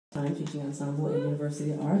time teaching ensemble at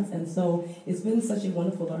University of Arts, and so it's been such a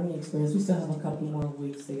wonderful learning experience. We still have a couple more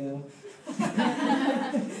weeks to go.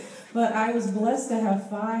 But I was blessed to have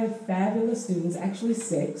 5 fabulous students, actually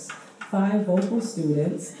 6, 5 vocal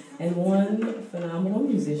students, and 1 phenomenal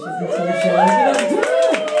musician.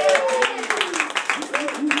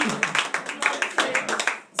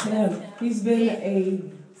 Tim, he's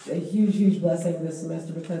been a huge blessing this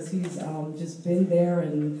semester because he's just been there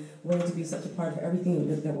and willing to be such a part of everything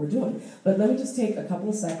that we're doing. But let me just take a couple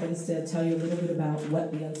of seconds to tell you a little bit about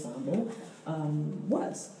what the ensemble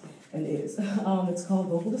was and is. It's called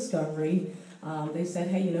Vocal Discovery. They said,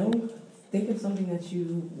 hey, think of something that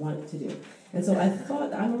you want to do. And so I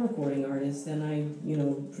thought, I'm a recording artist and I,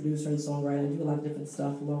 producer and songwriter and do a lot of different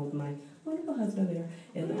stuff along with my wonderful husband there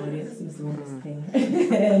in the audience, Mr. Marcus Taylor.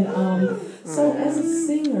 And so as a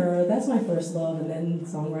singer, that's my first love, and then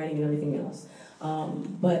songwriting and everything else.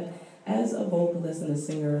 But as a vocalist and a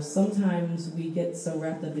singer, sometimes we get so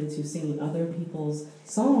wrapped up into singing other people's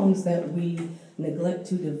songs that we neglect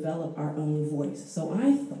to develop our own voice. So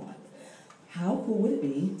I thought, how cool would it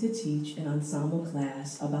be to teach an ensemble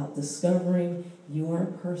class about discovering your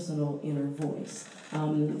personal inner voice?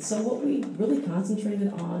 So what we really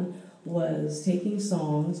concentrated on was taking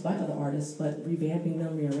songs by other artists, but revamping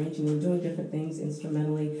them, rearranging them, doing different things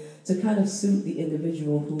instrumentally to kind of suit the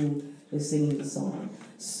individual who is singing the song.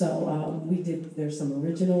 So there's some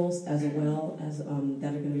originals as well as that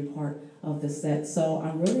are going to be part of the set. So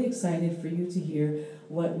I'm really excited for you to hear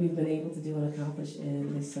what we've been able to do and accomplish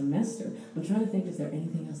in this semester. I'm trying to think, is there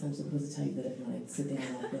anything else I'm supposed to tell you that when I sit down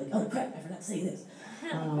I'll be like, oh crap, I forgot to say this.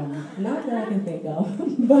 Not that I can think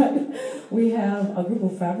of, but we have a group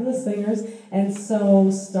of fabulous singers, and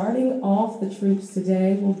so starting off the troops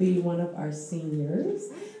today will be one of our seniors,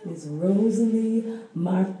 Ms. Rosalie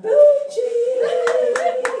Marbucci.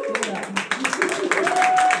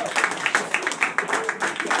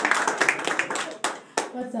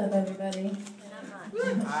 What's up, everybody?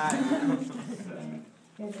 Hi.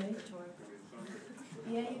 You guys ready?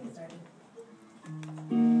 Yeah, you can start.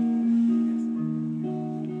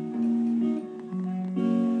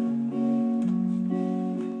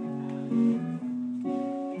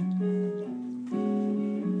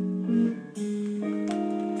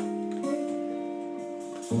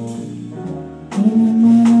 In a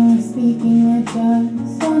manner of speaking, I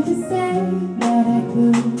just want to say